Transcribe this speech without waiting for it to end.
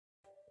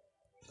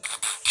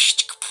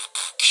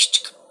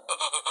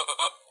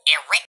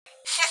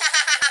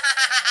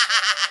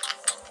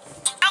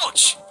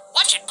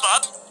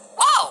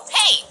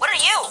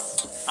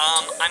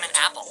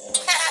apple.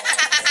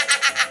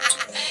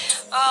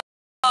 Oh,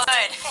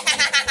 good.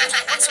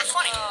 What's so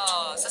funny?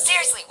 Oh, so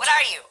seriously, what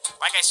are you?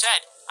 Like I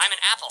said, I'm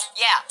an apple.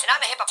 Yeah, and I'm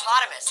a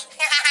hippopotamus.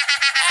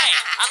 Hey,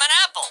 I'm an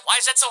apple. Why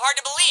is that so hard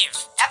to believe?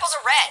 Apples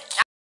are red.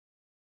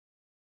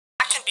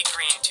 I can be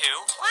green,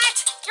 too. What?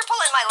 You're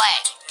pulling my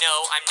leg.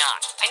 No, I'm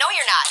not. I know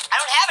you're not. I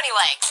don't have any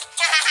legs.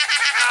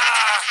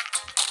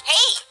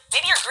 Hey,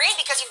 maybe you're green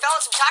because you fell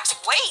in some toxic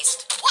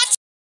waste. What?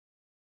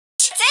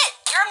 That's it.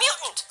 You're a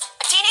mutant.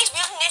 A Teenage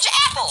Mutant Ninja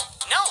Apple.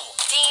 No.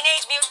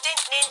 Teenage Mutant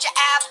Ninja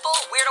Apple.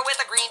 Weirdo with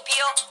a green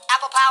peel.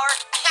 Apple power.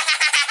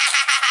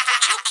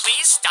 Would you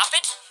please stop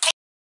it? Hey,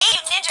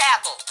 Mutant Ninja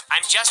Apple.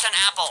 I'm just an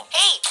apple.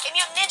 Hey,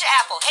 Mutant Ninja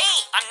Apple.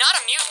 Hey. I'm not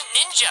a mutant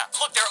ninja.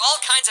 Look, there are all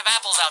kinds of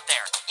apples out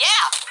there.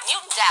 Yeah,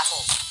 mutant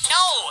apples.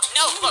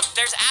 No, look,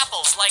 there's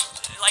apples like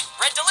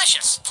Red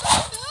Delicious.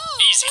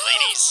 Easy,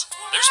 ladies.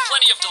 There's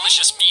plenty of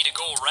delicious me to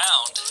go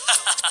around.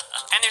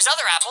 And there's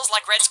other apples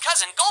like Red's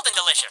cousin, Golden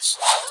Delicious.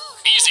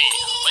 Easy,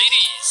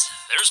 ladies.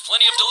 There's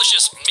plenty of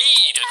delicious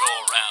me to go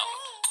around.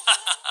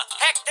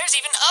 Heck, there's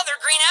even other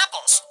green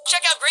apples.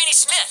 Check out Granny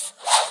Smith.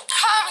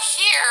 Come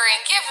here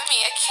and give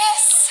me a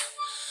kiss.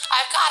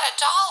 I've got $1.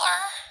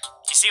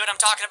 You see what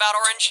I'm talking about,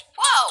 Orange?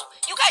 Whoa,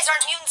 you guys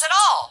aren't mutants at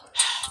all.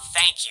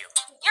 Thank you.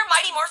 You're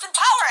Mighty Morphin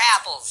Power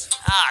Apples.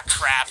 Ah,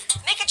 crap.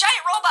 Make a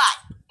giant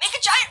robot. Make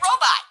a giant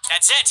robot.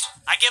 That's it.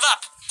 I give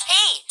up.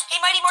 Hey,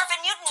 Mighty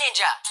Morphin Mutant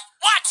Ninja.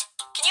 What?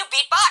 Can you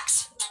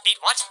beatbox? Beat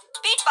what?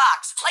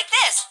 Beatbox, like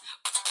this.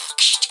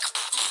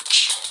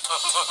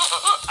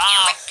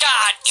 Oh,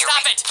 God,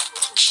 stop it.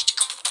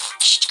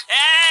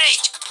 Hey,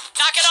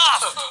 knock it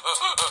off.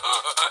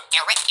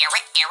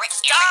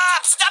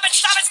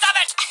 Stop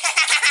it.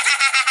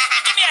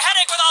 Give me a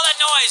headache with all that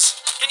noise.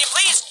 Can you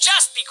please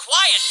just be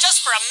quiet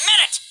just for a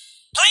minute?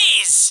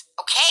 Please.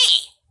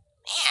 Okay.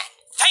 Man.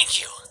 Thank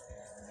you.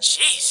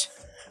 Jeez.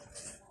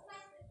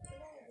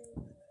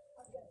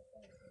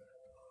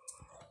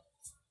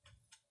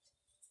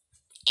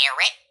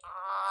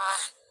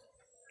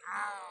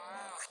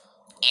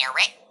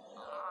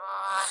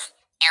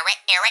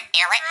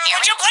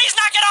 Would you please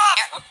knock it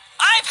off?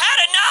 I've had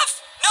enough.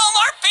 No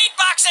more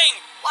beatboxing.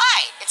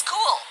 Why? It's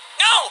cool.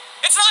 No,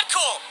 it's not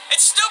cool.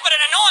 It's stupid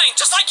and annoying,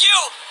 just like you.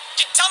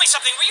 Tell me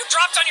something. Were you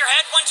dropped on your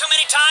head one too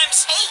many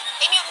times? Hey,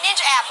 Mutant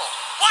Ninja Apple.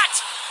 What?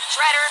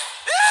 Shredder.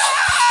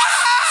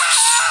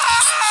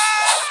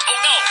 Oh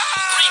no!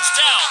 Green's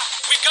down!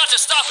 We've got to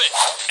stop it!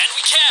 And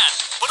we can!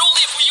 But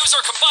only if we use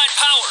our combined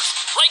powers!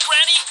 Right,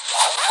 Granny?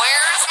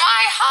 Where's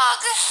my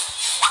hug?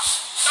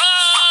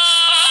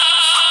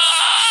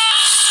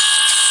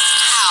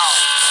 Ow.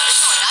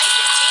 There's no knife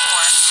in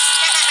teamwork.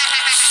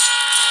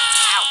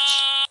 Ouch.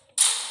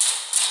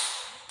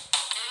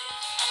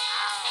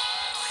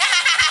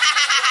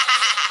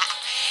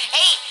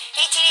 Hey,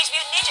 Teenage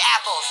Mutant Ninja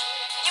Apples.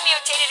 You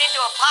mutated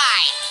into a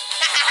pie.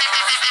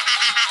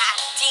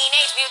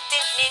 Teenage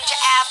Mutant Ninja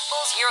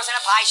Apples, heroes in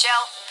a pie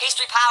shell,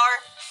 pastry power.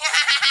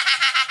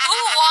 Who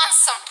wants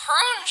some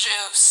prune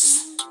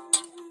juice?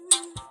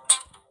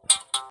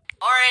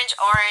 Orange,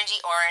 orangey,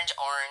 orange,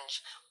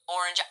 orange.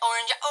 Orange,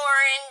 orange,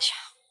 orange.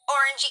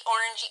 Orangey,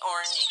 orangey,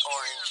 orangey,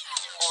 orange.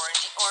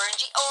 Orangey,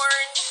 orangey,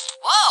 orange.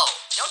 Whoa,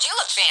 don't you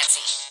look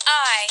fancy?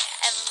 I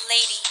am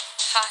Lady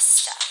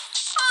Pasta.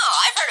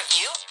 Oh, I've heard of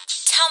you.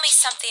 Tell me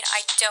something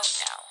I don't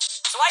know.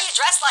 So why are you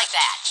dressed like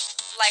that?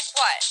 Like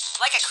what?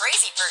 Like a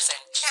crazy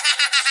person.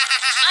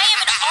 I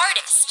am an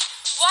artist.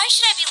 Why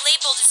should I be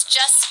labeled as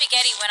just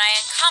spaghetti when I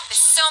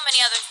encompass so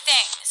many other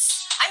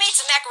things? I made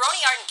some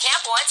macaroni art in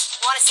camp once.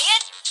 You want to see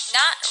it?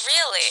 Not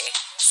really.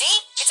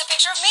 See? It's a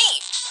picture of me.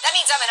 That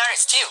means I'm an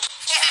artist too.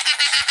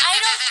 I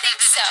don't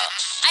think so.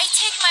 I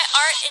take my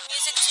art and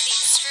music to the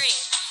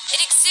extreme.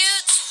 It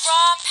exudes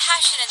raw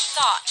passion and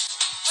thought.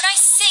 When I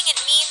sing, it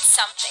means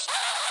something.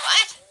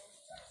 What?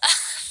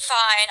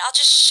 Fine, I'll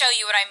just show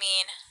you what I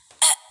mean.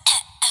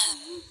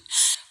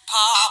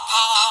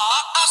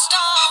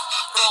 Pasta,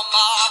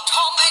 Roma,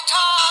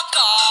 tomato,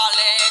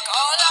 garlic,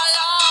 oh la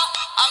la,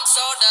 I'm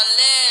so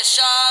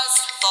delicious.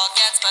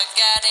 Forget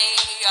spaghetti,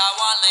 I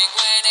want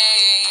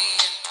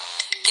linguine.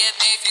 Give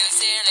me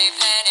fusilli,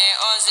 penne,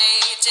 or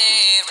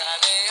ziti,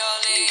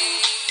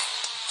 ravioli,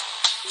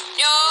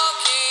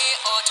 gnocchi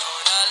or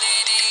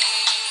tortellini,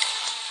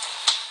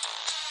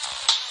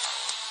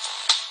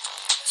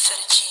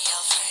 fettuccine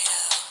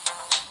alfredo,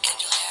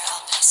 candelaire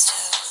al pesto,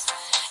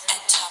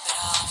 and top it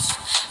off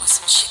with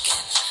some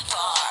chicken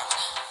parm.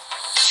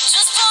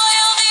 Just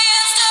boil the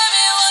instant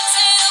once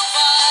in a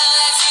while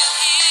as you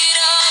heat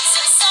up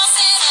some sauce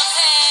in a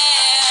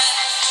pan.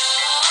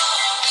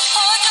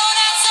 Or don't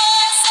add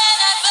sauce and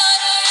add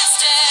butter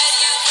instead.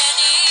 You can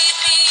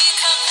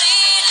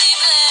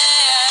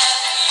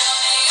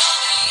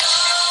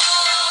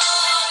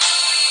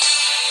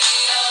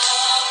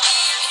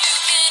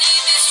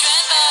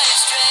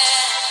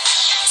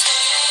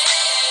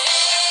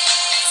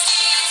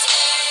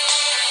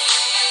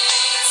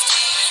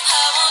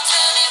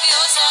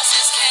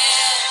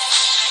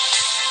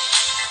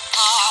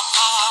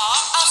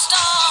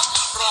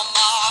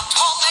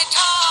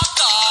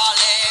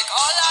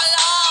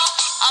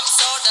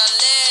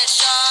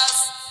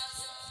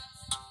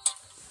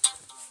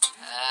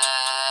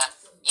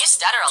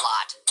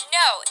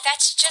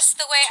That's just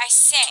the way I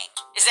sing.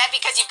 Is that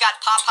because you've got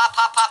pop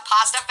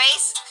pasta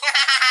face?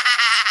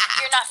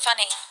 You're not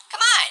funny.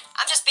 Come on,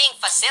 I'm just being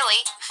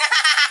silly.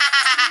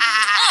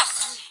 Ugh.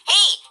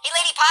 Hey,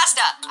 Lady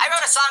Pasta, I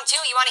wrote a song too.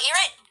 You want to hear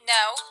it?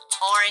 No.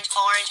 Orange,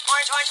 orange,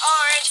 orange, orange,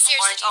 orange.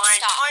 Seriously, Orange,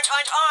 orange, stop. orange,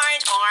 orange,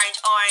 orange, orange,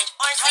 orange,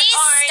 orange, Please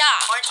orange,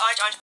 stop. orange,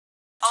 orange, orange.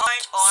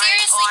 Orange, orange,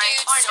 Seriously, orange,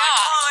 dude, orange, stop.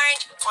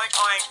 orange, orange,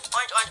 orange,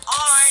 orange, orange,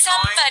 orange,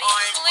 Somebody,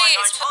 orange, please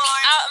orange, put me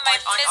orange, out of my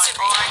orange, orange,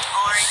 misery. orange,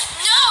 orange.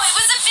 No, it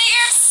was a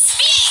figure of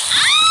speech.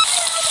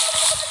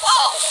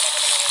 Whoa!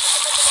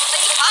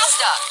 Lady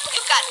Pasta,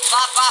 you've got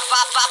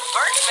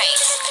burnt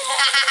face.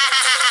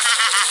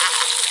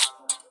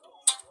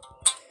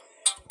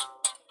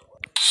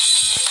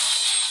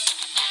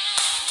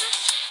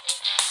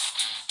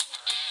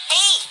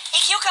 Hey,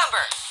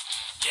 Cucumber.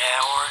 Yeah,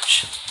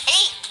 Orange?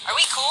 Hey, are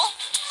we cool?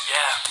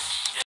 Yeah.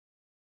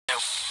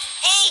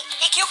 Hey,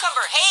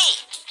 Cucumber, hey.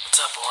 What's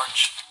up,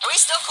 Orange? Are we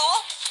still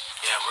cool?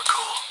 Yeah, we're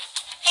cool.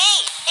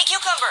 Hey,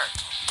 Cucumber.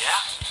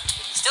 Yeah?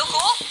 Still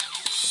cool?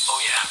 Oh,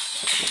 yeah.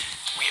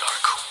 We are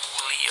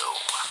coolio.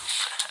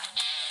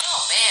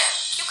 Oh, man.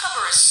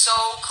 Cucumber is so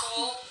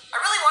cool. I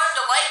really want him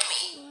to like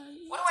me.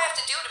 What do I have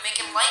to do to make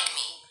him like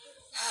me?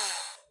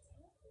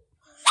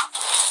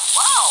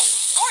 Whoa!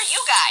 Who are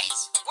you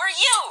guys? We're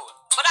you!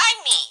 But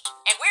I'm me,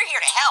 and we're here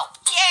to help.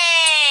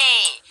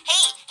 Yay!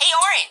 Hey,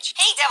 Orange.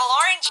 Hey, Devil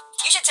Orange.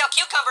 You should tell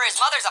Cucumber his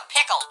mother's a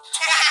pickle.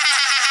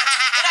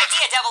 Good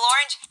idea, Devil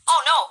Orange. Oh,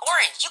 no,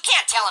 Orange, you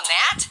can't tell him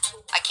that.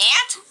 I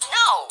can't?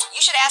 No, you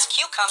should ask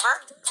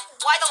Cucumber.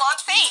 Why the long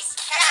face?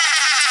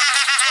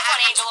 Good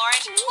one, Angel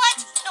Orange. What?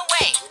 No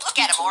way. Look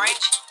at him,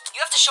 Orange.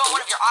 You have to show him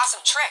one of your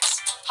awesome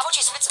tricks. How about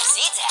you spit some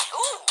seeds at him?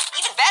 Ooh,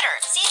 even better.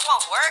 Seeds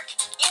won't work.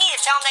 You need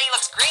to tell him that he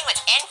looks green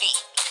with envy.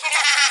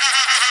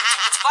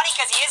 It's funny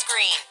because he is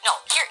green. No,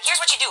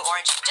 here's what you do,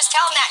 Orange. Just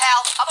tell him that,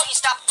 pal. How about you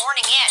stop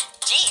horning in?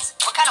 Jeez,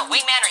 what kind of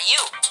wingman are you?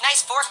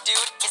 Nice fork,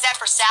 dude. Is that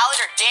for salad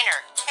or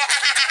dinner?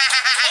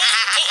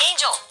 Hey,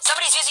 Angel.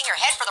 Somebody's using your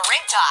head for the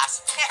ring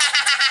toss.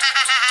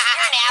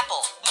 You're an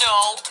apple.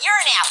 No,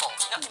 you're an apple.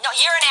 No,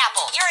 you're an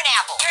apple. You're an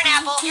apple. You're an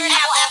apple. You're an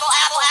apple. Apple,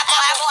 apple, apple,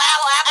 apple,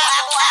 apple,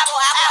 apple, apple,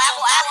 apple,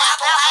 apple, apple,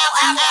 apple,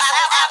 apple,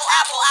 apple,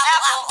 apple, apple,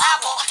 apple,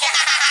 apple.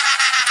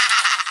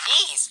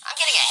 Jeez, I'm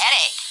getting a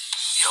headache.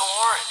 Yo,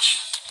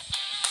 Orange.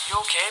 You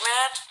okay,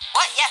 man?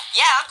 What?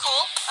 Yeah, I'm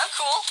cool. I'm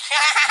cool.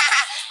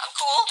 I'm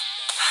cool.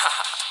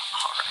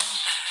 Alright.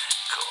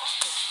 Cool.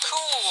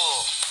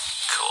 Cool.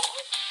 Cool.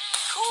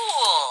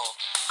 Cool.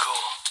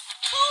 Cool.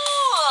 Cool.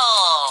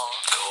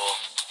 Cool.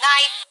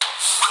 Night.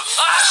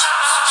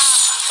 Ah!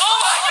 Oh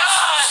my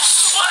god!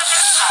 What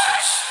is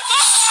that?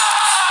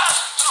 Ah!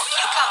 Oh,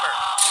 Cucumber.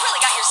 You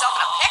really got yourself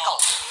in a pickle.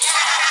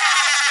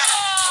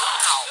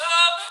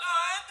 Wow.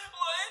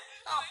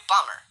 Oh,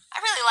 bummer. I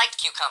really liked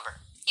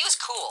Cucumber. He was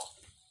cool.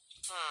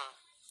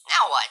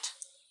 Now what?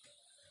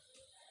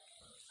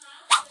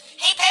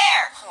 Hey,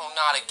 Pear! Oh,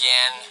 not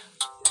again.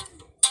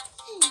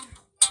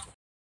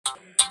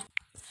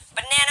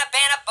 Banana,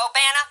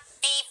 bobana,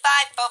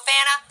 B5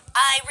 bofana.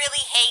 I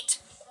really hate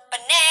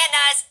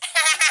bananas.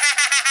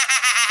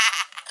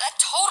 That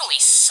totally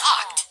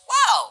sucked.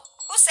 Whoa,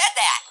 who said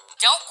that?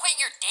 Don't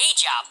quit your day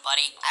job,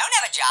 buddy. I don't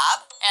have a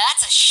job. Yeah,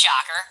 that's a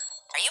shocker.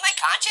 Are you my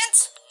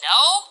conscience?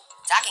 No?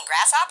 Talking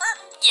grasshopper?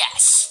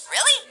 Yes.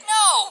 Really?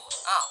 No.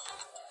 Oh.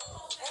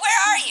 Where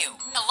are you?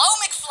 Hello,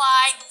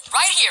 McFly.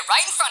 Right here,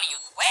 right in front of you.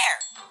 Where?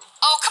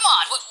 Oh, come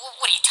on. What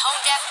are you, tone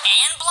deaf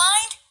and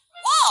blind?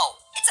 Whoa,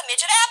 it's a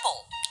midget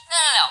apple.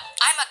 No.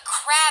 I'm a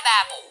crab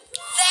apple.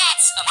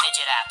 That's a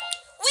midget apple.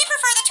 We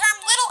prefer the term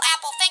little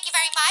apple, thank you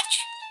very much.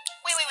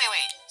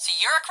 Wait. So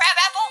you're a crab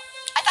apple?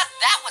 I thought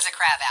that was a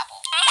crab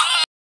apple.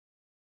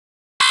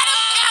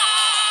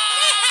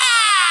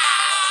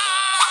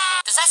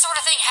 Does that sort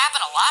of thing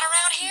happen a lot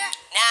around here?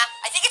 Nah,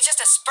 I think it's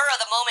just a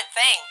spur-of-the-moment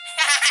thing.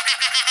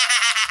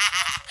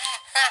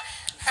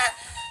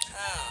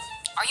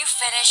 Are you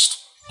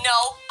finished?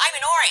 No, I'm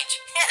an orange.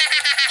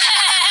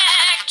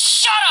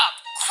 Shut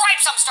up!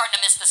 Cripes, I'm starting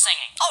to miss the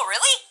singing. Oh,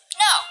 really?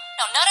 No,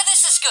 none of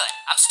this is good.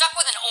 I'm stuck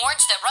with an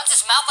orange that runs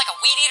his mouth like a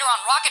weed eater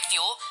on rocket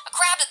fuel, a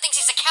crab that thinks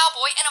he's a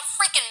cowboy, and a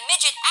freaking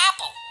midget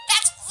apple.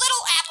 That's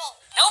little apple.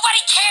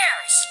 Nobody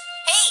cares!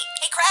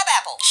 Hey, crab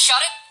apple.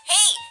 Shut it.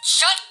 Hey,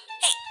 Shut.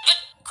 hey,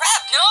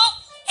 crab. No!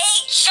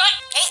 Hey, Shut!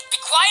 Hey. Be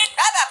quiet!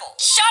 crab apple.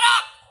 Shut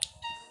up!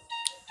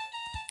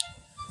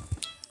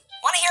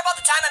 Want to hear about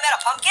the time I met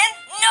a pumpkin?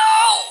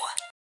 No!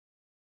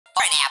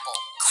 Or an apple.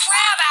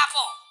 Crab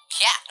apple!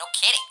 Yeah, no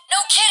kidding. No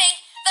kidding!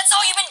 That's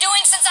all you've been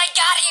doing since I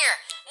got here!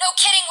 No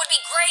kidding would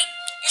be great!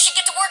 You should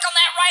get to work on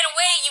that right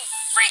away, you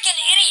freaking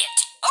idiot!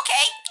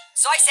 Okay,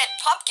 so I said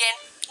pumpkin,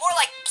 more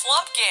like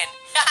plumpkin.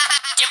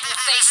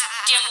 Dimple-faced,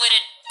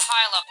 dim-witted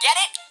pile of... Get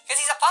it? Because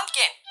he's a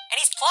pumpkin, and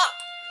he's plump.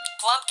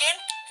 Plumpkin?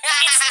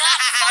 It's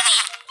not funny!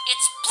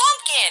 It's...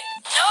 Plumpkin!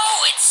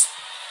 No, it's...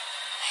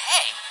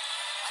 Hey,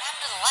 what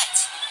happened to the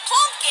lights?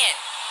 Plumpkin!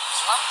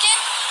 Plumpkin?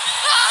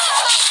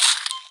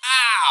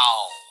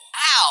 Ow!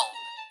 Ow!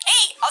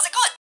 Hey, how's it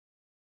going?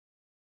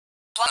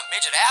 A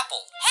midget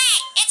apple. Hey,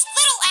 it's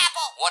little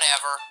apple.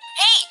 Whatever.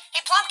 Hey,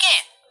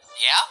 Plumpkin.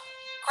 Yeah?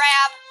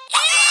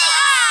 Crab.